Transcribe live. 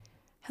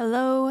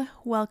Hello,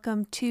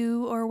 welcome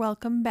to or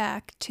welcome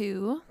back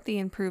to the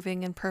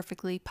Improving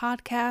Imperfectly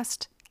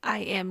podcast.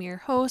 I am your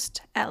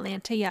host,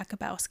 Atlanta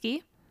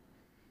Yakubowski.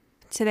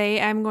 Today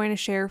I'm going to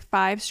share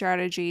 5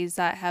 strategies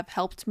that have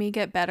helped me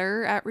get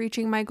better at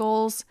reaching my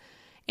goals,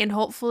 and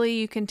hopefully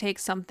you can take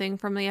something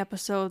from the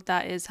episode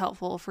that is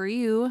helpful for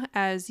you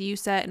as you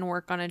set and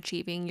work on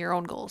achieving your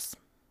own goals.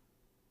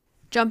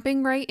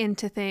 Jumping right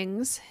into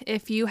things,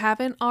 if you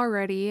haven't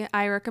already,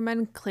 I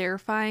recommend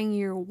clarifying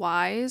your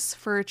whys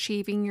for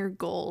achieving your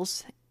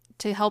goals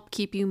to help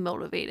keep you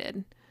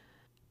motivated.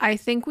 I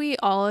think we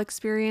all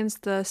experience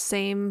the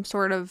same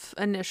sort of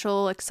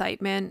initial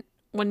excitement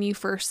when you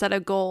first set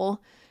a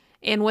goal.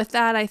 And with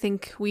that, I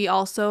think we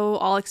also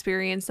all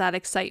experience that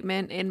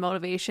excitement and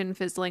motivation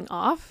fizzling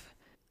off.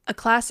 A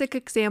classic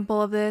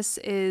example of this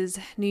is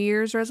New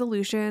Year's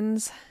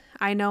resolutions.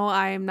 I know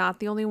I'm not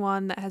the only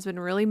one that has been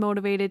really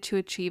motivated to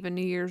achieve a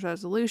New Year's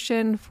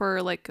resolution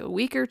for like a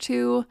week or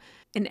two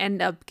and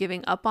end up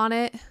giving up on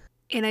it.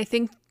 And I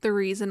think the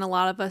reason a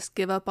lot of us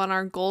give up on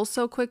our goals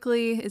so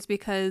quickly is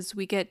because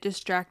we get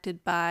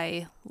distracted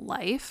by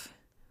life,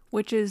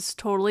 which is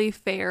totally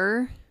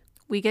fair.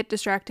 We get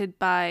distracted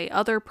by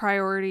other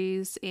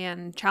priorities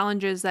and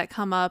challenges that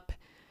come up.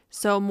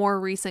 So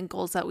more recent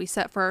goals that we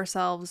set for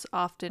ourselves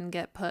often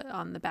get put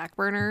on the back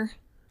burner.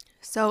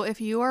 So if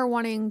you are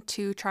wanting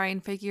to try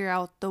and figure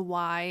out the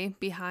why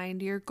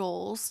behind your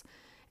goals,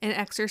 an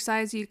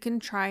exercise you can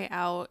try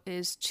out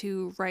is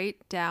to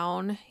write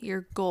down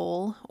your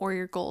goal or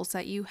your goals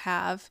that you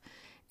have,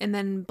 and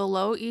then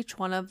below each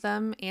one of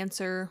them,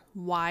 answer,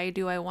 why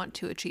do I want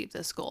to achieve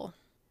this goal?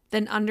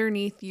 Then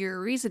underneath your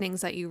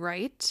reasonings that you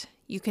write,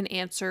 you can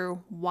answer,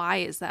 why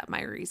is that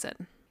my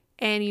reason?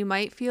 And you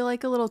might feel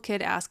like a little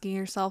kid asking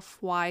yourself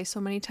why so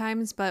many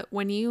times, but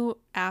when you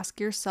ask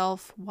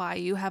yourself why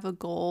you have a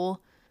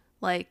goal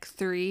like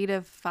 3 to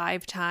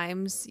 5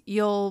 times,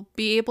 you'll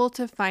be able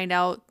to find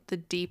out the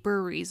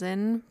deeper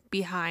reason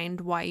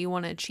behind why you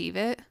want to achieve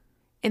it.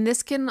 And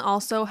this can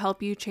also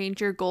help you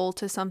change your goal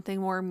to something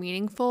more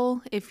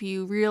meaningful if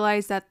you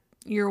realize that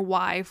your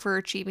why for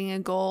achieving a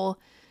goal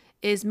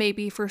is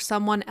maybe for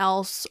someone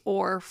else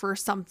or for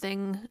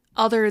something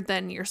other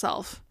than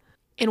yourself.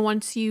 And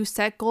once you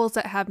set goals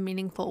that have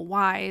meaningful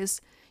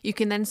whys, you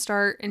can then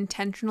start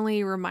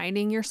intentionally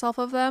reminding yourself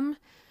of them.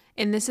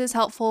 And this is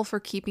helpful for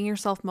keeping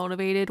yourself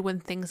motivated when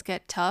things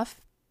get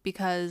tough,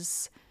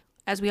 because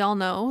as we all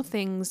know,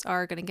 things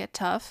are going to get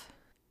tough.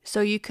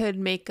 So you could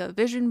make a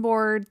vision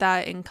board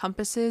that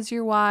encompasses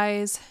your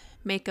whys,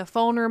 make a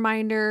phone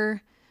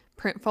reminder,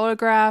 print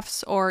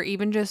photographs, or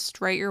even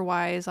just write your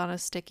whys on a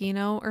sticky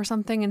note or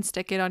something and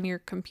stick it on your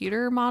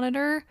computer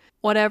monitor.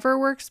 Whatever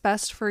works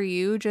best for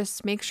you,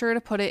 just make sure to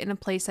put it in a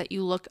place that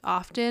you look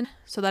often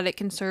so that it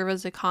can serve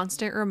as a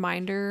constant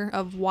reminder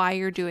of why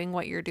you're doing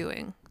what you're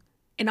doing.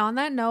 And on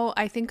that note,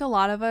 I think a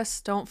lot of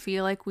us don't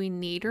feel like we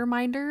need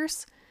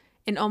reminders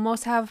and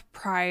almost have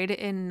pride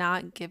in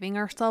not giving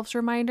ourselves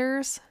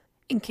reminders.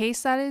 In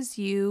case that is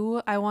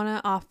you, I want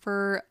to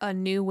offer a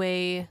new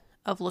way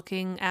of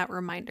looking at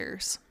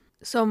reminders.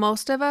 So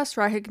most of us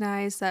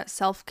recognize that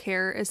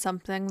self-care is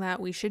something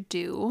that we should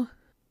do.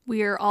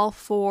 We are all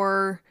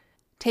for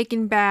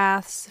taking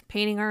baths,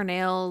 painting our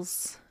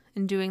nails,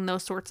 and doing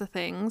those sorts of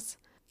things.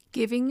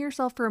 Giving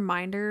yourself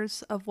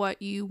reminders of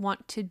what you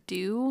want to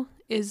do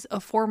is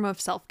a form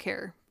of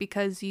self-care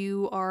because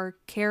you are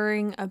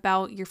caring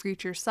about your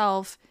future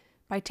self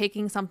by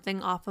taking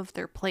something off of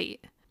their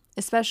plate,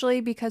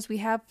 especially because we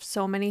have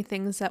so many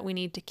things that we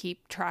need to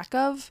keep track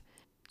of.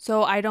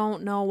 So I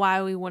don't know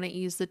why we wouldn't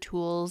use the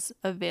tools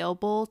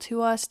available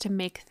to us to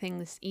make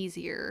things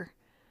easier.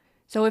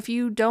 So if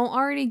you don't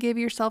already give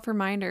yourself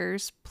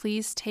reminders,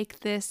 please take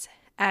this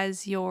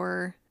as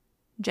your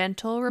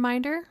gentle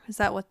reminder. Is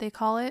that what they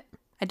call it?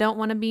 I don't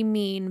want to be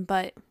mean,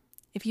 but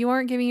if you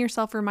aren't giving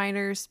yourself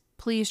reminders,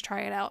 please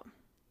try it out.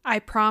 I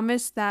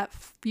promise that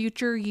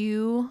future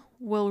you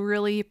will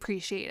really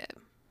appreciate it.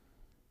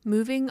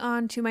 Moving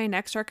on to my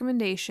next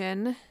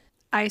recommendation,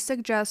 I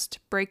suggest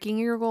breaking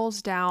your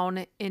goals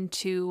down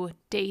into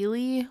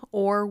daily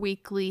or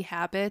weekly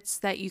habits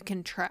that you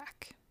can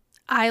track.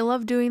 I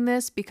love doing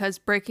this because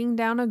breaking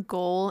down a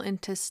goal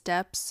into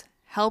steps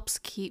helps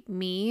keep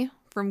me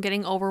from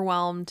getting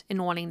overwhelmed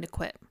and wanting to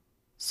quit.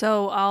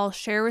 So I'll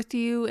share with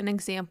you an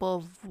example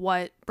of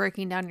what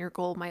breaking down your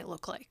goal might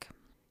look like.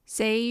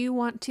 Say you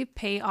want to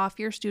pay off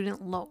your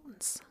student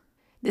loans.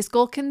 This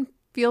goal can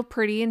feel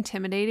pretty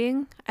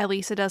intimidating, at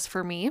least it does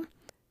for me.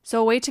 So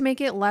a way to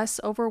make it less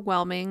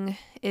overwhelming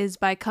is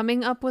by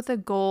coming up with a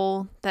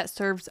goal that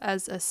serves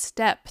as a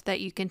step that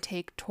you can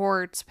take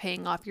towards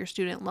paying off your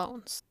student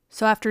loans.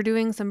 So after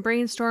doing some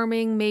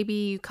brainstorming, maybe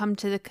you come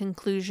to the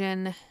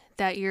conclusion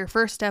that your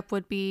first step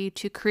would be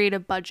to create a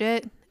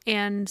budget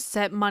and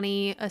set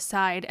money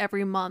aside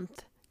every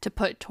month to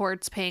put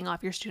towards paying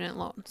off your student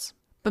loans.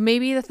 But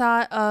maybe the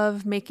thought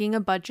of making a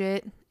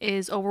budget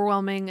is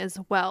overwhelming as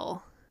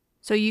well.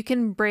 So you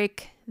can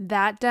break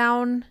that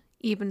down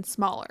even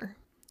smaller.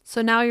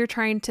 So now you're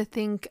trying to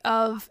think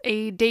of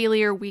a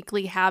daily or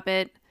weekly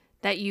habit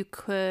that you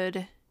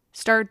could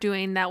start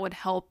doing that would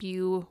help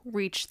you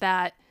reach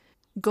that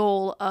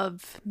goal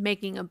of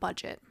making a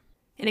budget.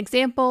 An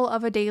example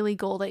of a daily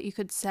goal that you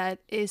could set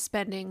is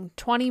spending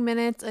 20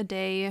 minutes a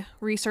day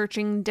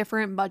researching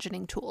different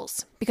budgeting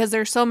tools, because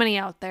there's so many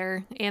out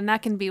there, and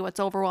that can be what's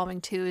overwhelming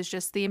too, is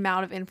just the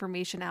amount of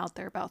information out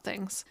there about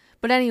things.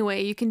 But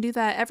anyway, you can do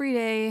that every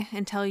day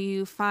until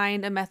you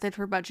find a method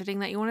for budgeting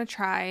that you want to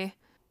try.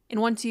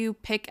 And once you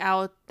pick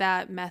out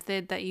that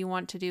method that you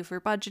want to do for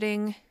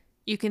budgeting,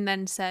 you can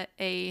then set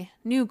a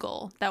new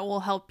goal that will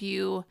help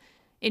you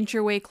inch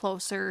your way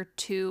closer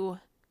to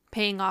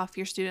paying off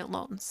your student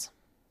loans.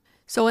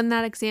 So in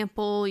that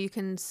example, you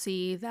can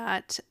see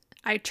that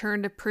I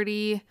turned a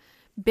pretty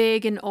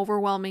big and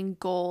overwhelming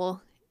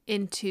goal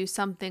into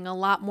something a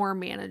lot more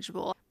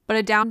manageable. But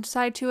a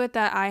downside to it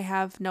that I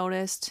have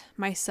noticed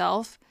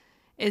myself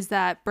is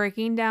that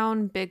breaking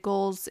down big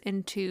goals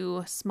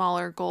into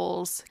smaller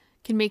goals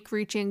can make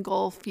reaching a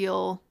goal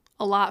feel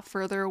a lot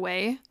further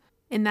away.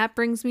 And that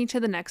brings me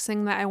to the next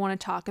thing that I want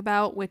to talk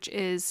about, which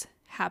is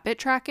habit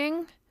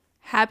tracking.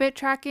 Habit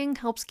tracking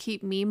helps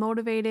keep me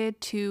motivated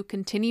to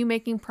continue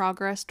making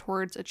progress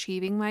towards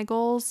achieving my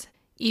goals,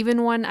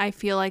 even when I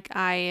feel like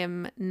I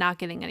am not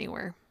getting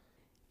anywhere.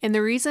 And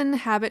the reason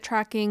habit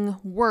tracking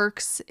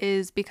works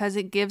is because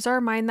it gives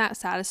our mind that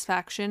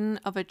satisfaction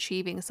of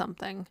achieving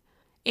something.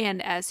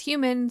 And as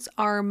humans,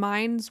 our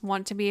minds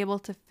want to be able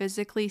to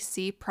physically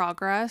see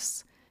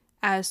progress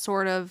as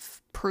sort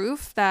of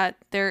proof that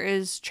there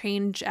is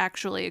change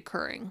actually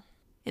occurring.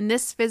 And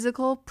this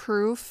physical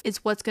proof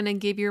is what's going to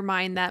give your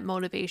mind that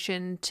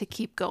motivation to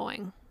keep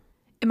going.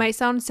 It might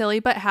sound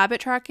silly, but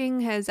habit tracking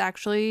has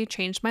actually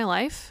changed my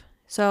life.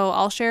 So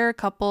I'll share a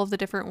couple of the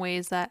different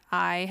ways that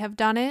I have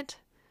done it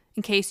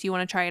in case you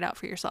want to try it out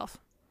for yourself.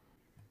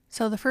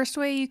 So the first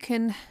way you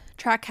can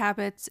track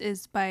habits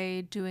is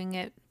by doing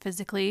it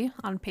physically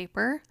on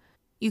paper.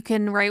 You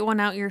can write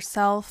one out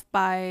yourself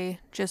by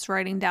just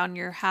writing down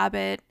your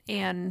habit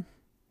and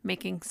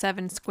making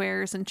 7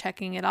 squares and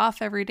checking it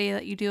off every day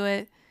that you do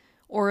it.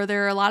 Or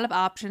there are a lot of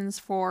options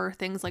for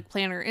things like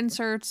planner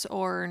inserts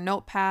or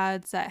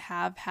notepads that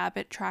have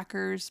habit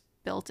trackers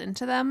built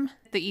into them.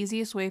 The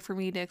easiest way for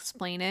me to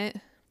explain it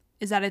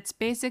is that it's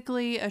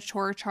basically a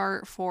chore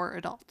chart for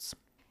adults.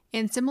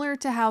 And similar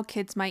to how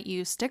kids might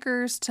use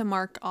stickers to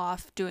mark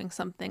off doing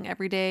something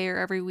every day or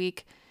every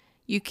week,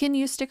 you can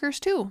use stickers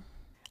too.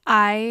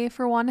 I,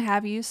 for one,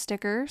 have used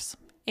stickers,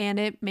 and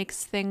it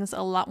makes things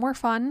a lot more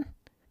fun.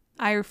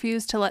 I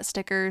refuse to let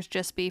stickers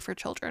just be for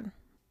children.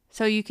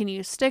 So you can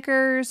use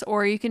stickers,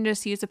 or you can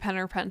just use a pen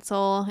or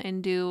pencil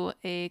and do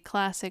a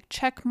classic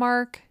check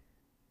mark.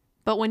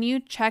 But when you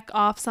check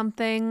off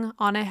something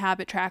on a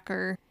habit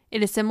tracker,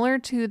 it is similar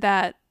to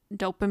that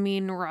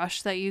dopamine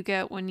rush that you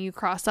get when you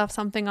cross off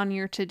something on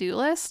your to-do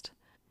list.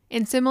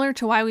 And similar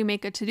to why we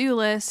make a to-do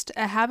list,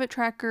 a habit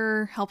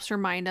tracker helps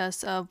remind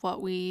us of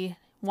what we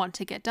want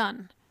to get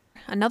done.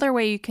 Another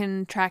way you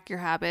can track your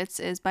habits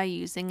is by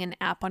using an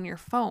app on your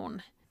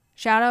phone.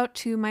 Shout out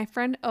to my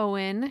friend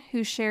Owen,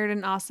 who shared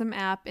an awesome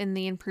app in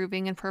the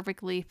Improving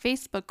Imperfectly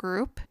Facebook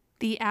group.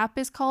 The app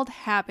is called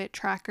Habit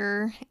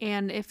Tracker,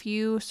 and if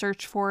you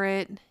search for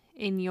it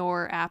in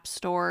your app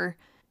store,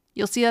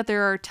 you'll see that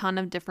there are a ton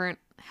of different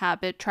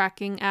habit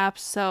tracking apps.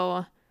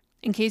 So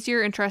in case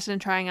you're interested in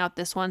trying out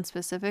this one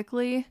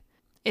specifically,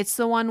 it's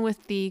the one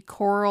with the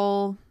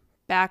coral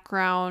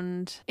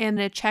background and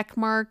a check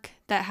mark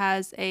that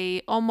has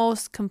a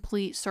almost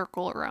complete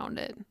circle around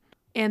it.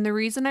 And the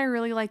reason I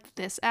really like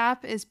this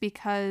app is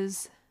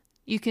because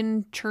you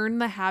can turn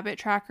the habit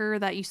tracker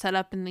that you set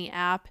up in the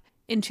app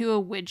into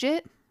a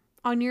widget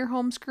on your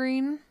home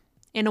screen.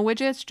 And a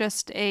widget's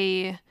just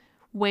a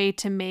way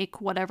to make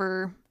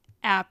whatever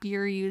app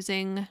you're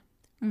using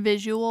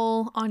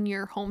visual on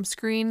your home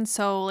screen.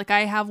 So like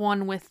I have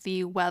one with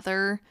the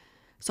weather,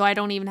 so I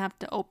don't even have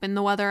to open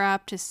the weather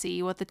app to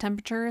see what the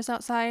temperature is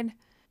outside.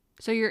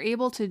 So you're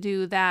able to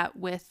do that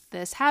with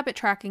this habit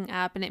tracking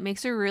app, and it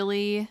makes a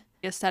really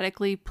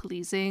aesthetically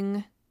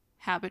pleasing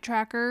habit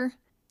tracker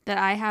that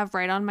I have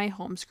right on my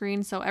home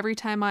screen. So every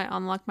time I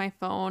unlock my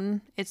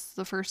phone, it's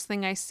the first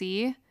thing I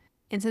see.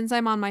 And since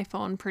I'm on my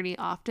phone pretty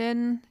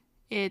often,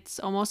 it's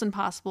almost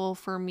impossible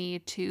for me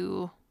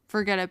to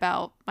forget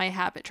about my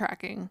habit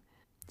tracking.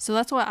 So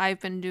that's what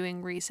I've been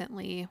doing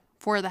recently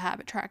for the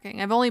habit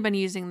tracking. I've only been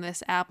using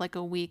this app like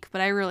a week,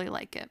 but I really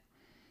like it.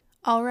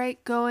 All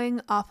right, going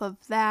off of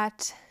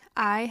that,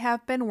 I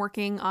have been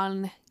working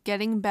on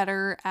getting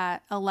better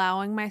at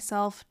allowing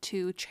myself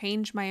to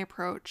change my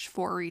approach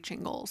for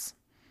reaching goals.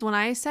 When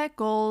I set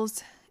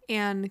goals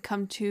and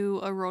come to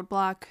a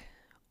roadblock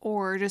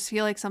or just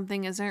feel like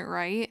something isn't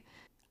right,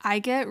 I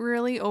get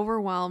really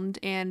overwhelmed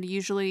and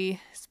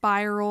usually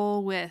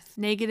spiral with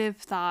negative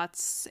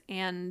thoughts.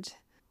 And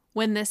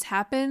when this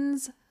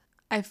happens,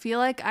 I feel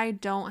like I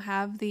don't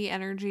have the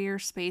energy or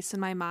space in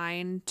my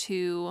mind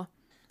to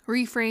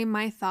reframe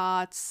my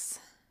thoughts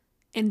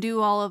and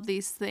do all of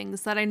these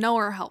things that I know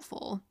are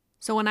helpful.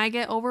 So when I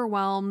get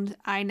overwhelmed,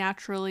 I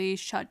naturally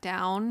shut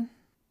down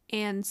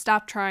and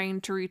stop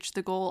trying to reach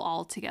the goal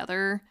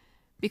altogether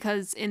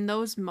because in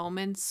those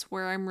moments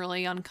where I'm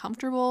really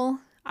uncomfortable,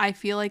 I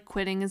feel like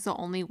quitting is the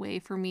only way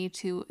for me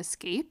to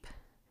escape.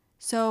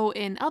 So,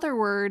 in other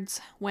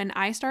words, when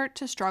I start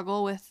to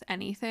struggle with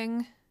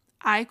anything,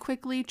 I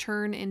quickly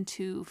turn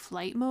into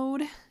flight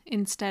mode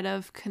instead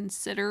of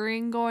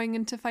considering going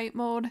into fight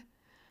mode.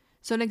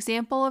 So, an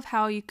example of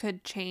how you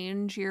could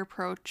change your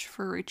approach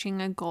for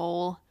reaching a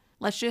goal,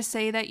 let's just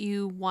say that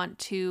you want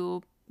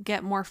to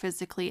get more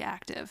physically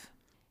active.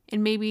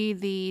 And maybe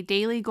the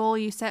daily goal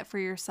you set for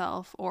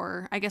yourself,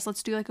 or I guess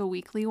let's do like a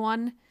weekly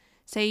one.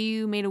 Say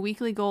you made a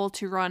weekly goal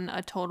to run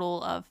a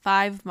total of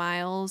 5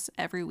 miles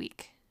every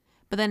week.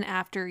 But then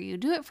after you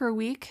do it for a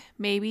week,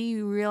 maybe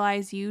you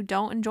realize you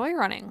don't enjoy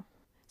running.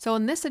 So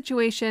in this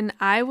situation,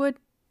 I would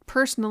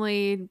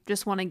personally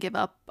just want to give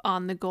up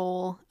on the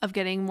goal of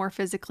getting more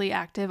physically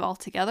active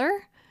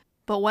altogether.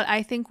 But what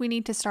I think we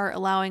need to start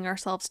allowing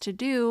ourselves to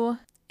do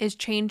is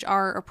change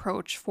our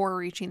approach for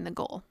reaching the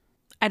goal.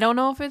 I don't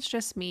know if it's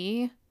just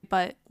me,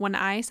 but when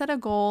I set a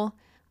goal,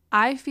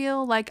 I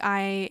feel like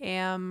I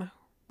am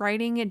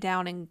writing it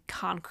down in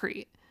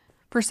concrete.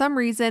 For some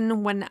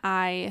reason, when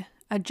I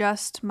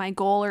adjust my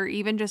goal or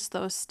even just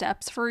those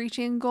steps for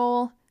reaching a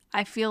goal,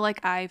 I feel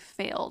like I've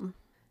failed.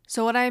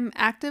 So what I'm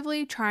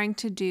actively trying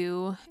to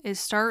do is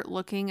start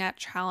looking at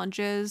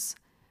challenges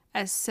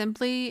as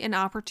simply an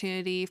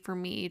opportunity for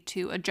me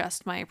to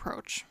adjust my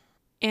approach.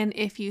 And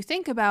if you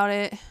think about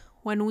it,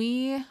 when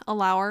we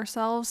allow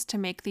ourselves to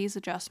make these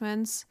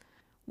adjustments,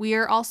 we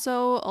are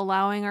also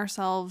allowing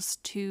ourselves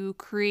to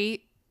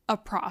create a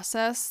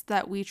process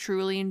that we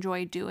truly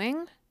enjoy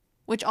doing,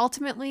 which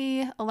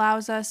ultimately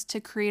allows us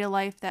to create a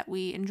life that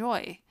we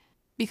enjoy,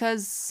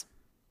 because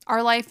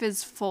our life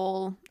is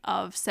full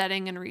of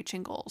setting and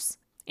reaching goals.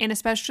 And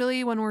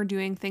especially when we're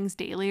doing things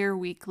daily or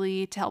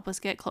weekly to help us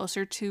get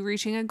closer to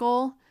reaching a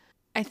goal,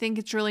 I think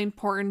it's really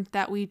important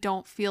that we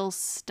don't feel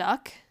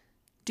stuck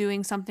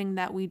doing something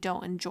that we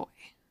don't enjoy,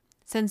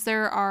 since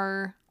there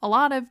are a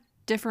lot of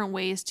different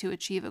ways to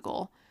achieve a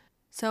goal.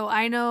 So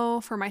I know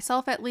for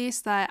myself at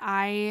least that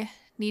I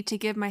need to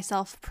give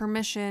myself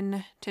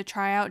permission to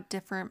try out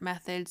different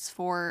methods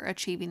for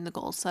achieving the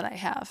goals that I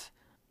have.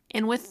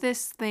 And with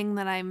this thing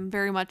that I'm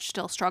very much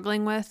still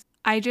struggling with,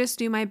 I just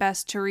do my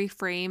best to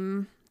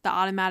reframe the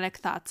automatic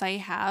thoughts I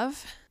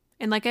have.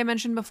 And like I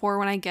mentioned before,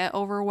 when I get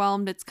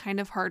overwhelmed, it's kind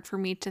of hard for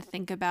me to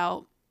think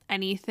about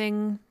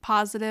anything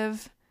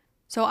positive.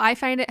 So I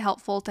find it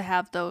helpful to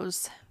have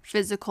those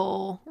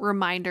physical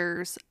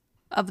reminders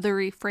of the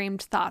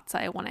reframed thoughts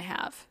I want to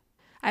have.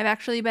 I've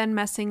actually been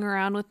messing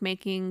around with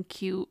making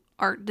cute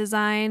art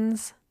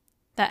designs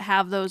that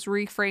have those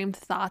reframed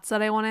thoughts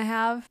that I want to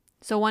have.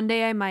 So one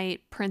day I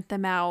might print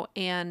them out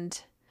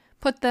and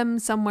put them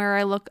somewhere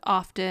I look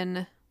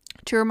often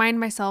to remind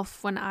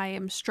myself when I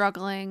am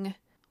struggling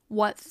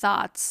what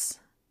thoughts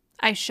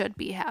I should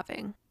be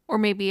having. Or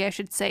maybe I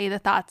should say the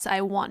thoughts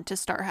I want to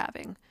start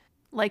having.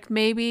 Like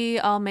maybe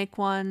I'll make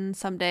one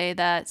someday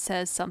that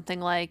says something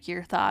like,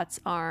 your thoughts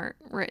aren't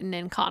written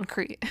in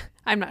concrete.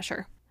 I'm not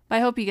sure, but I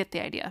hope you get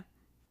the idea.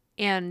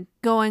 And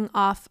going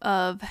off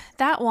of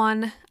that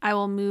one, I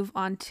will move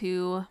on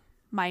to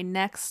my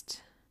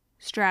next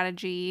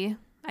strategy,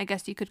 I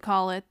guess you could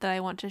call it, that I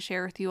want to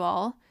share with you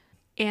all.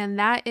 And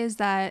that is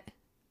that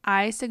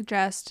I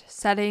suggest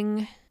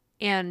setting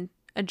and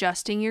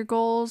adjusting your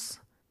goals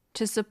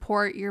to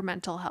support your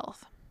mental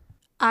health.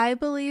 I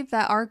believe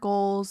that our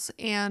goals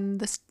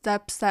and the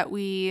steps that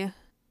we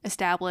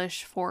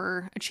establish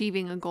for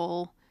achieving a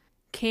goal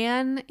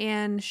can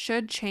and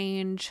should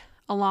change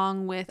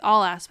along with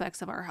all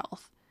aspects of our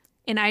health.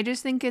 And I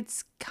just think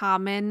it's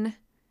common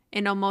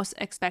and almost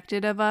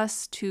expected of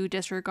us to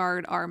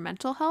disregard our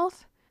mental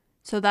health.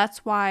 So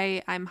that's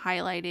why I'm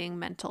highlighting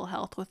mental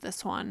health with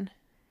this one.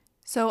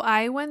 So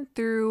I went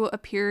through a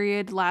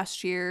period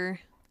last year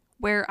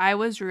where I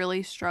was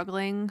really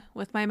struggling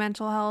with my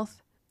mental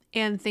health.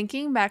 And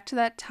thinking back to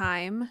that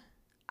time,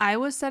 I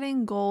was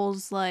setting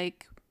goals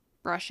like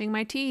brushing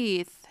my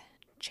teeth,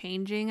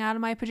 changing out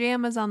of my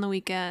pajamas on the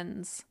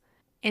weekends,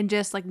 and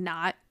just like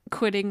not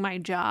quitting my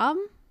job.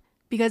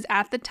 Because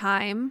at the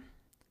time,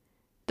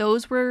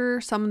 those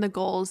were some of the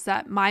goals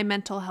that my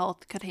mental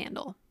health could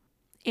handle.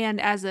 And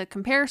as a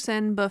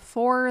comparison,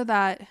 before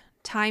that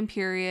time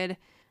period,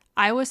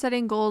 I was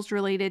setting goals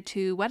related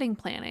to wedding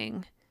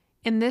planning.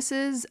 And this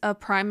is a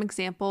prime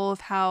example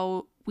of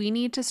how we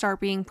need to start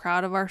being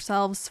proud of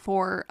ourselves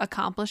for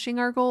accomplishing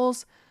our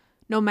goals,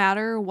 no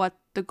matter what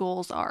the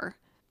goals are.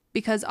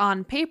 Because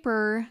on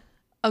paper,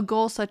 a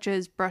goal such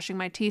as brushing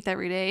my teeth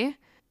every day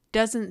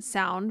doesn't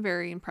sound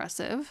very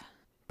impressive.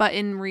 But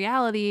in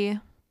reality,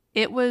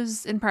 it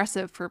was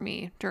impressive for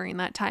me during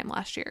that time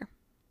last year.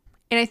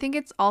 And I think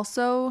it's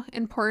also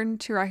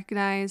important to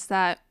recognize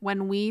that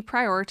when we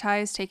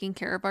prioritize taking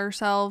care of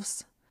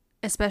ourselves,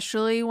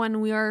 especially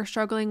when we are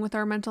struggling with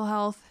our mental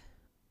health,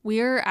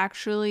 we are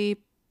actually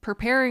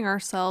preparing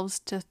ourselves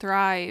to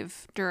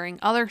thrive during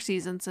other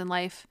seasons in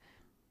life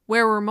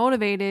where we're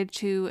motivated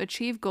to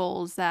achieve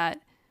goals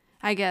that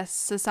I guess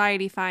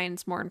society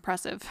finds more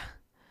impressive.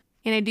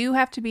 And I do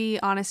have to be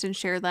honest and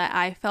share that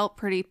I felt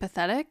pretty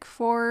pathetic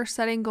for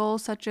setting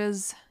goals such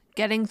as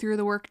getting through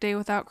the workday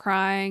without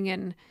crying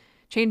and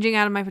changing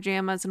out of my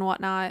pajamas and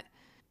whatnot.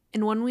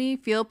 And when we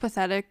feel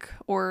pathetic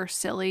or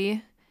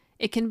silly,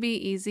 it can be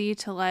easy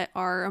to let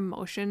our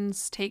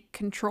emotions take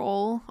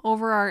control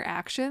over our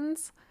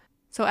actions.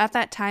 So at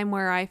that time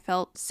where I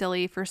felt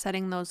silly for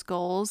setting those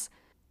goals,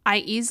 I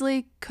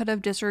easily could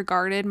have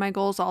disregarded my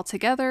goals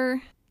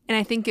altogether, and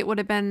I think it would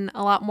have been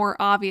a lot more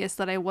obvious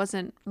that I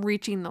wasn't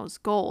reaching those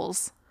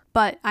goals.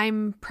 But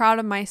I'm proud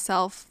of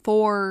myself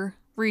for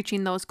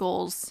reaching those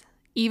goals,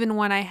 even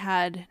when I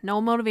had no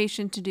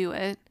motivation to do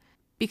it,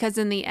 because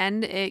in the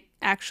end, it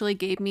actually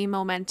gave me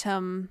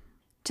momentum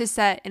to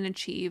set and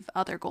achieve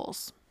other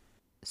goals.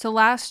 So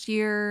last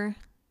year,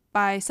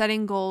 by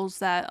setting goals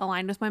that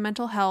aligned with my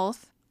mental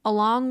health,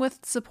 along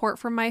with support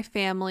from my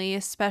family,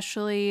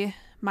 especially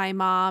my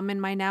mom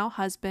and my now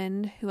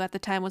husband, who at the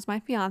time was my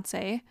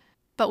fiance,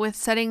 but with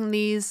setting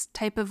these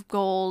type of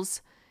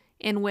goals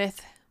and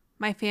with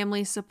my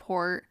family's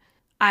support,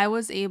 I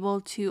was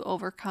able to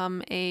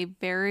overcome a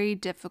very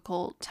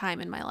difficult time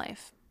in my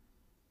life.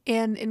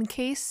 And in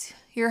case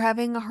you're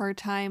having a hard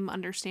time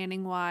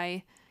understanding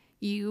why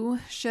you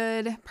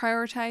should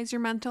prioritize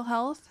your mental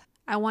health,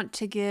 I want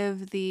to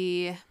give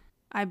the,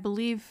 I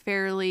believe,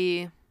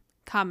 fairly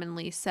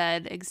commonly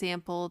said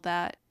example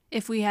that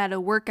if we had a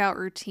workout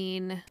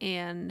routine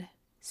and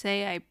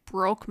say I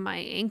broke my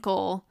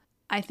ankle,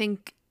 I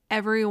think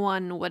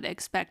everyone would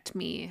expect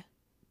me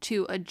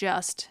to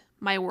adjust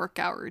my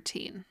workout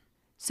routine.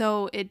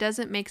 So it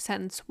doesn't make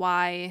sense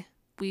why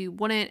we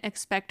wouldn't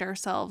expect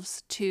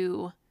ourselves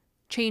to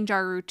change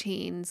our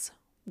routines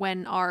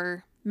when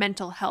our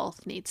mental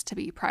health needs to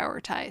be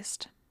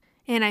prioritized.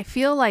 And I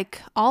feel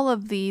like all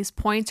of these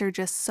points are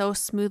just so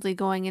smoothly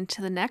going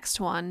into the next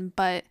one,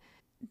 but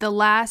the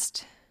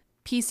last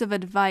piece of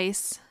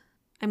advice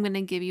I'm going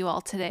to give you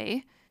all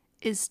today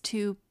is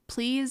to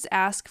please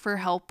ask for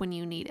help when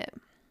you need it.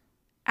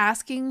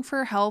 Asking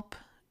for help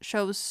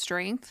shows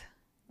strength,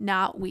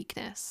 not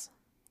weakness.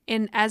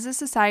 And as a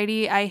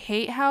society, I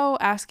hate how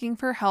asking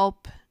for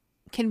help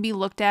can be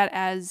looked at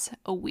as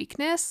a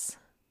weakness,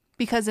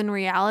 because in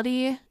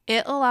reality,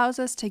 it allows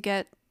us to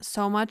get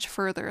so much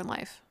further in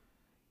life.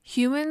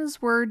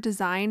 Humans were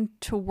designed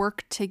to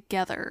work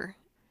together.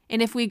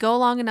 And if we go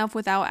long enough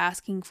without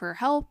asking for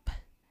help,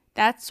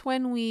 that's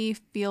when we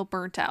feel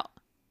burnt out.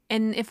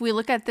 And if we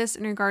look at this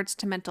in regards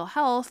to mental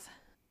health,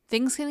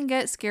 things can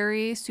get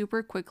scary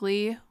super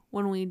quickly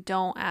when we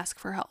don't ask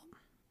for help.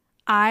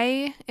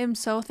 I am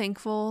so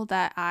thankful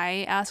that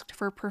I asked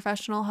for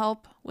professional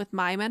help with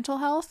my mental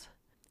health.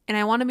 And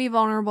I want to be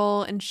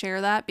vulnerable and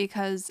share that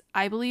because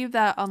I believe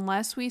that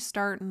unless we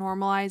start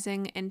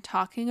normalizing and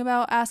talking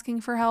about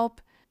asking for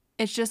help,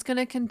 it's just going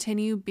to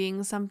continue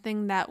being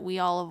something that we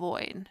all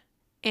avoid.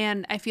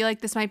 And I feel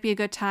like this might be a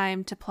good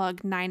time to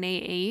plug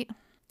 988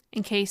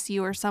 in case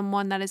you are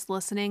someone that is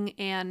listening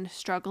and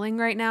struggling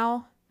right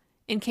now.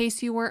 In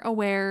case you weren't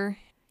aware,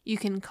 you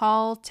can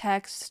call,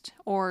 text,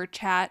 or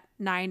chat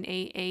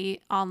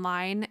 988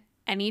 online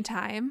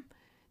anytime.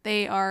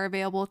 They are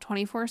available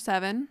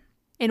 24/7.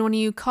 And when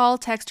you call,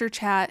 text, or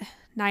chat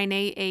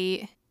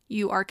 988,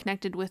 you are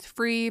connected with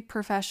free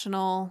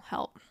professional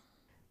help.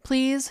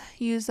 Please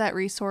use that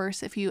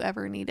resource if you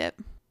ever need it.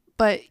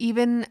 But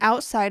even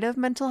outside of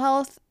mental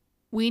health,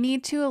 we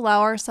need to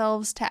allow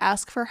ourselves to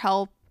ask for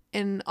help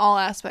in all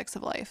aspects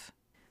of life.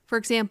 For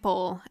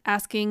example,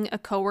 asking a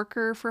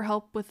coworker for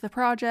help with the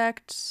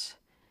project,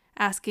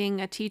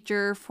 asking a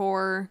teacher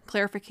for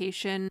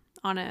clarification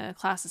on a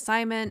class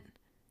assignment,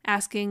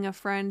 asking a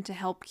friend to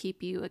help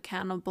keep you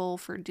accountable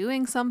for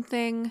doing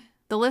something.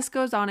 The list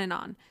goes on.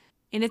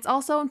 And it's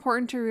also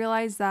important to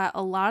realize that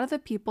a lot of the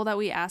people that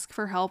we ask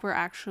for help are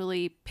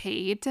actually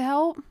paid to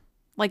help,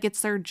 like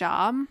it's their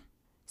job.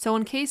 So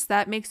in case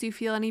that makes you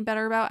feel any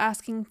better about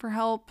asking for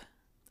help,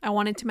 I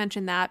wanted to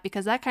mention that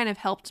because that kind of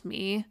helped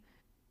me,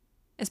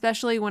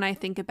 especially when I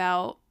think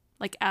about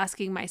like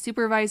asking my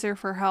supervisor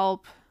for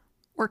help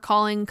or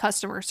calling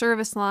customer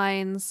service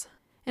lines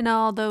and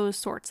all those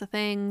sorts of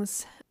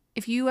things.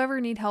 If you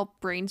ever need help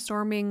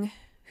brainstorming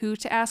who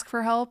to ask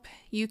for help,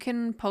 you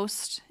can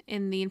post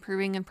in the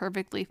Improving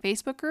Imperfectly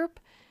Facebook group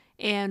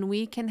and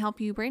we can help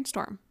you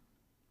brainstorm.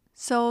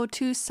 So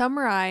to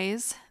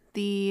summarize,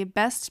 the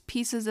best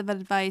pieces of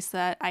advice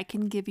that I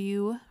can give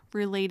you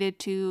related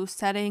to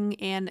setting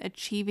and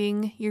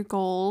achieving your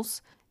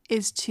goals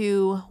is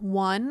to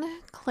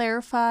 1,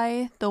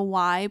 clarify the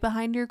why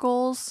behind your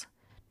goals,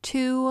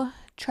 2,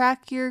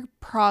 track your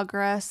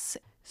progress,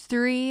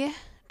 3,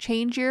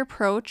 change your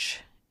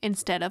approach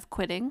instead of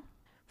quitting,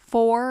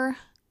 4,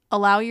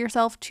 allow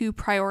yourself to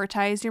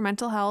prioritize your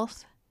mental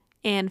health,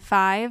 and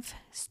 5,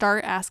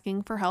 start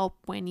asking for help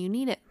when you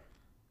need it.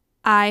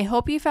 I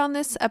hope you found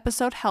this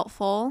episode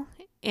helpful,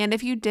 and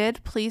if you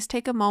did, please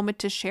take a moment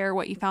to share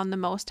what you found the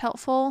most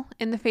helpful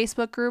in the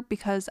Facebook group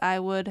because I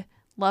would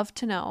love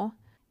to know.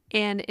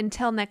 And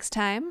until next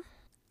time,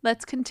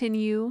 let's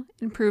continue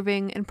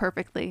improving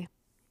imperfectly.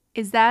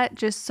 Is that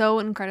just so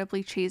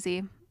incredibly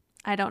cheesy?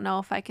 I don't know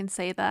if I can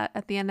say that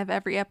at the end of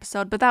every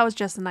episode, but that was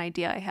just an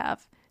idea I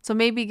have. So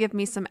maybe give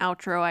me some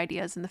outro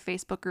ideas in the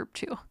Facebook group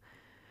too.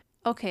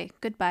 Okay,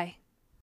 goodbye.